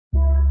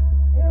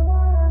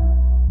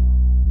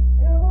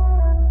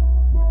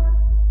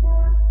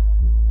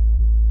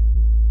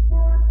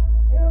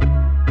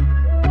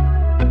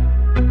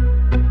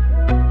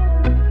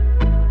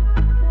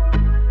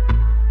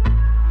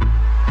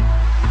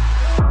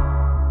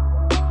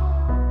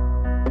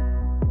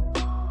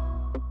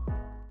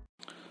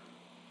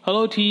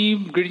Hello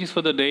team, greetings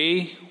for the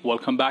day.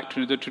 Welcome back to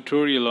another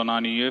tutorial on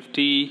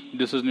UFT.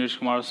 This is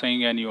Neeraj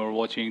Singh and you are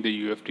watching the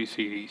UFT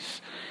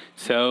series.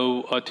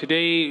 So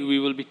today we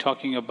will be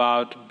talking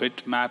about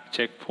Bitmap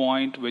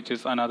Checkpoint, which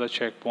is another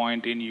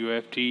checkpoint in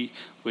UFT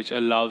which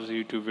allows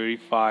you to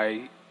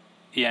verify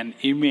an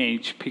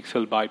image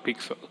pixel by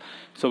pixel.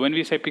 So when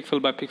we say pixel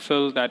by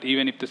pixel, that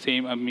even if the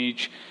same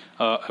image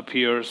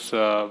appears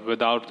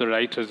without the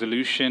right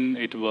resolution,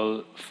 it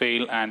will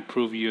fail and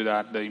prove you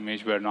that the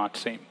image were not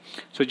same.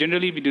 So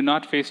generally we do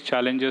not face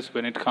challenges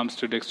when it comes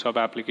to desktop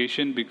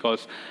application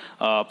because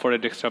for a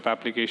desktop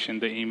application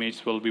the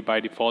image will be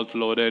by default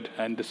loaded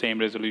and the same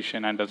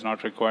resolution and does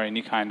not require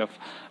any kind of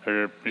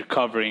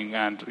recovering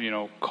and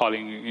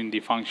calling in the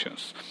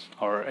functions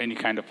or any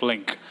kind of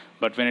link.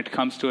 But when it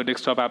comes to a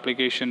desktop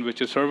application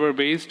which is server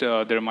based,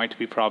 there might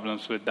be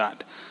problems with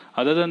that.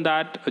 Other than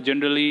that,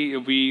 generally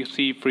we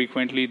see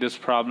frequently this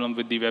problem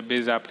with the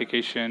web-based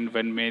application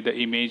when the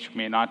image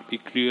may not be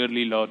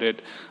clearly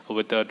loaded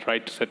with the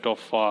right set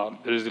of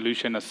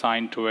resolution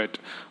assigned to it,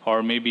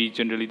 or maybe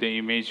generally the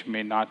image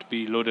may not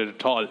be loaded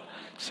at all.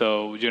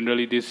 So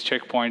generally these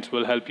checkpoints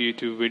will help you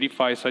to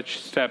verify such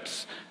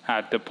steps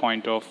at the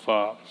point of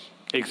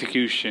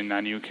execution,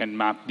 and you can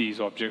map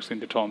these objects in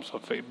the terms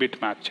of a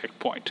bitmap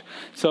checkpoint.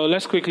 So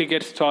let's quickly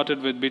get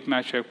started with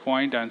bitmap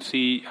checkpoint and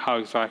see how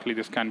exactly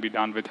this can be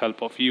done with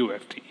help of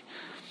UFT.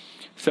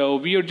 So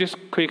we are just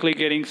quickly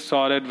getting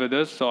started with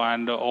this,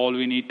 and all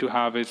we need to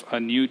have is a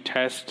new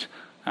test,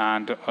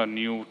 and a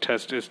new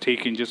test is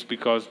taken just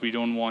because we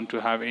don't want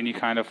to have any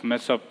kind of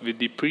mess up with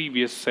the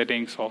previous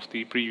settings of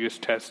the previous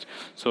test.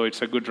 So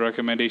it's a good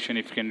recommendation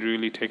if you can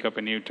really take up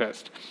a new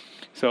test.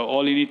 So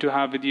all you need to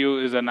have with you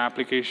is an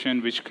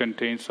application which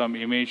contains some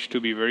image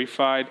to be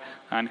verified,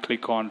 and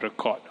click on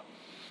record.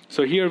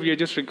 So here we are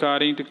just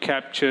recording to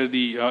capture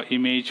the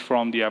image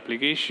from the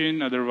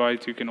application.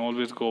 Otherwise you can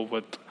always go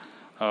with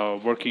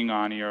working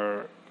on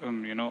your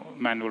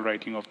manual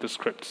writing of the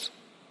scripts.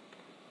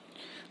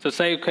 So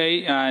say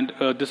okay, and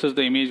this is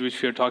the image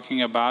which we are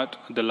talking about,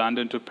 the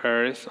London to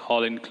Paris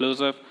all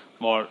inclusive.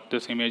 Or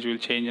this image will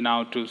change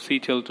now to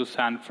Seattle to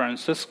San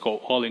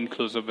Francisco, all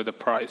inclusive with the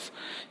price.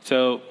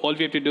 So all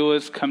we have to do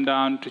is come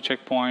down to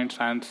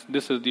checkpoints, and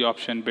this is the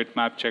option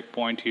bitmap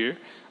checkpoint here,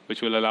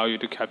 which will allow you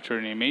to capture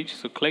an image.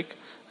 So click,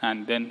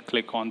 and then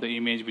click on the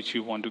image which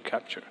you want to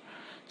capture.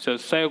 So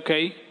say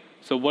okay.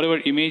 So whatever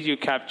image you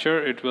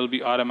capture, it will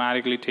be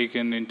automatically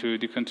taken into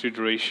the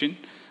consideration,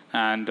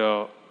 and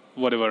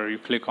whatever you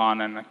click on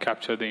and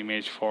capture the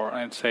image for,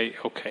 and say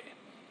okay.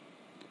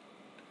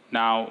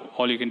 Now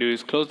all you can do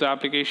is close the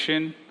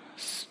application,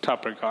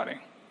 stop recording.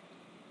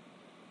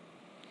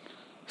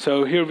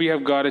 So here we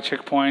have got a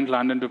checkpoint,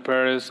 London to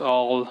Paris,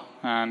 all,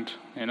 and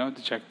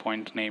the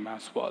checkpoint name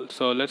as well.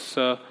 So let's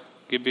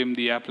give him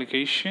the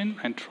application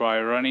and try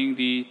running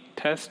the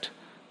test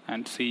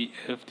and see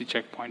if the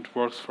checkpoint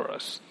works for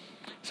us.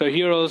 So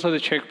here also the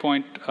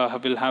checkpoint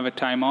will have a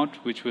timeout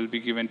which will be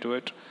given to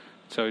it.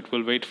 So it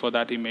will wait for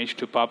that image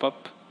to pop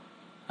up,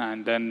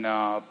 and then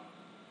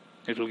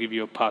it will give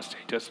you a pass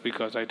status,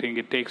 because I think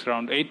it takes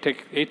around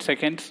 8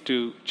 seconds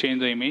to change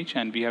the image,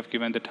 and we have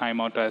given the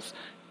timeout as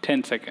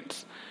 10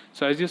 seconds.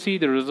 So as you see,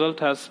 the result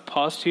has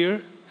paused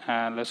here,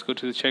 and let's go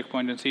to the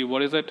checkpoint and see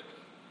what is it.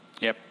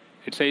 Yep,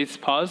 it says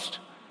paused,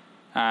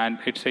 and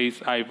it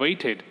says I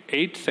waited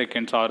 8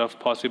 seconds out of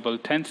possible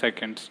 10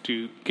 seconds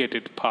to get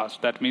it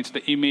passed. That means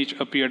the image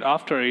appeared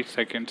after 8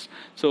 seconds.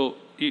 So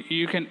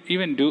you can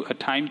even do a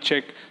time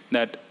check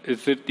that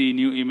is it the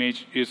new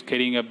image is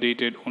getting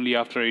updated only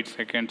after 8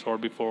 seconds or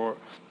before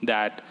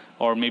that,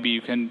 or maybe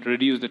you can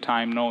reduce the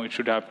time. No, it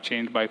should have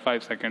changed by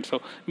 5 seconds.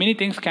 So many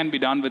things can be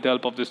done with the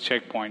help of this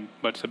checkpoint,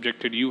 but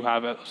subjected you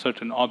have a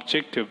certain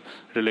objective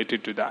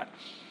related to that.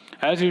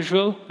 As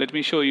usual, let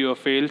me show you a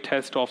failed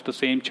test of the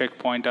same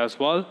checkpoint as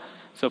well.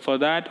 So for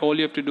that, all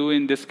you have to do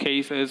in this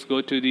case is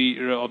go to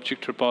the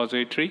object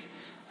repository,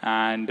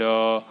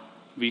 and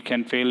we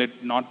can fail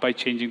it not by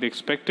changing the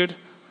expected,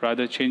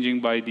 rather changing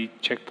by the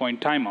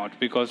checkpoint timeout,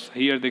 because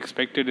here the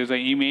expected is an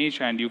image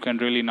and you can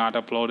really not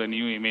upload a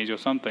new image or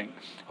something.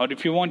 Or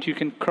if you want, you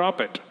can crop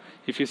it.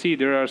 If you see,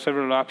 there are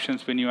several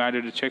options when you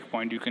added a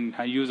checkpoint. You can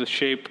use a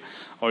shape,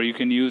 or you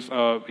can use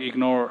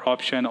ignore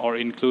option or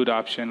include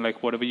option.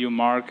 Like whatever you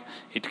mark,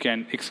 it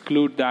can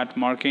exclude that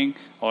marking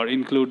or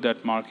include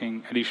that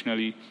marking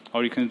additionally,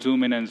 or you can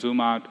zoom in and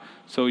zoom out.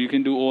 So you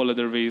can do all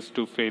other ways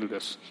to fail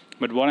this.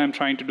 But what I'm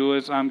trying to do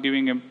is I'm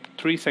giving him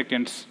 3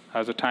 seconds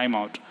as a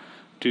timeout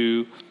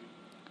to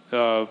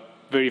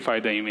verify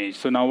the image.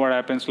 So now what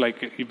happens,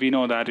 like we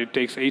know that it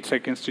takes 8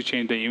 seconds to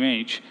change the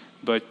image,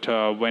 but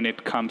when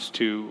it comes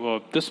to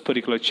this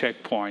particular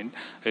checkpoint,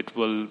 it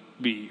will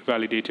be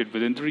validated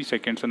within 3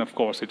 seconds, and of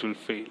course it will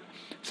fail.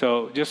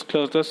 So just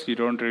close this. You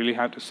don't really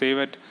have to save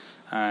it,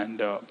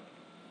 and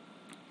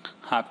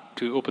have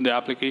to open the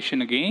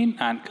application again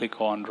and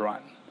click on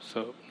run.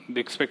 So the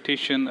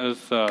expectation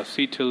is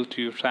Seattle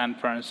to San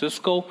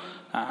Francisco,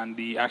 and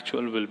the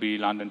actual will be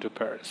London to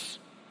Paris.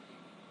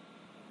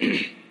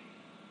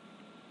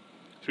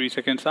 3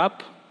 seconds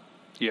up.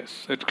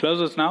 Yes, it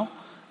closes now.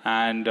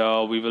 and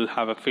we will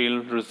have a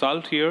failed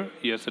result here.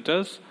 Yes, it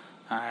is.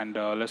 And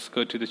let's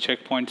go to the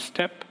checkpoint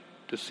step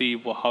to see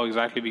how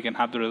exactly we can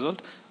have the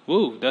result.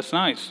 Whoa, that's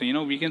nice.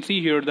 We can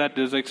see here that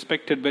there's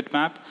expected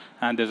bitmap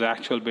and there's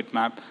actual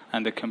bitmap,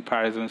 and the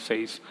comparison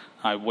says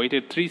I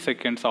waited 3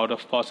 seconds out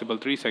of possible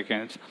 3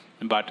 seconds,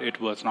 but it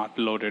was not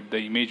loaded the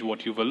image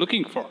what you were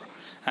looking for.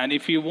 And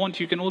if you want,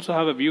 you can also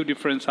have a view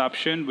difference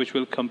option which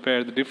will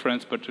compare the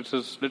difference, but it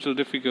is a little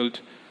difficult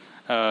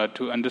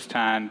to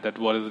understand that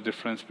what is the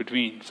difference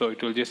between. So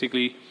it will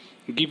basically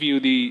give you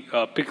the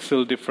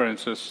pixel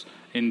differences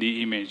in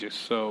the images.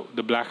 So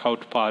the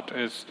blackout part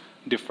is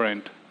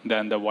different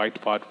than the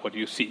white part what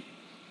you see.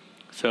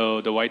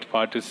 So the white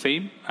part is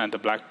same and the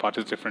black part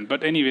is different.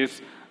 But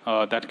anyways,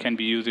 that can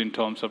be used in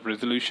terms of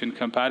resolution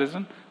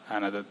comparison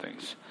and other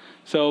things.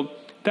 So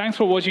thanks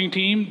for watching,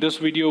 team. This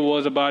video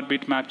was about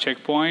Bitmap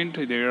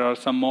Checkpoint. There are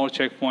some more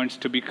checkpoints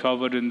to be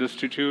covered in this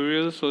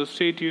tutorial, so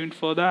stay tuned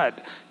for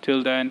that.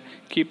 Till then,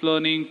 keep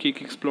learning,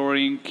 keep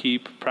exploring,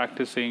 keep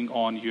practicing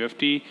on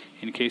UFT.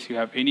 In case you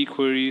have any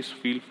queries,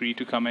 feel free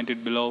to comment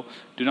it below.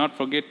 Do not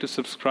forget to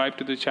subscribe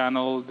to the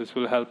channel. This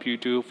will help you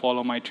to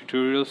follow my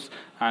tutorials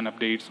and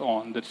updates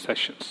on the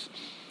sessions.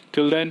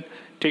 Till then,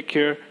 take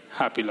care.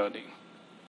 Happy learning.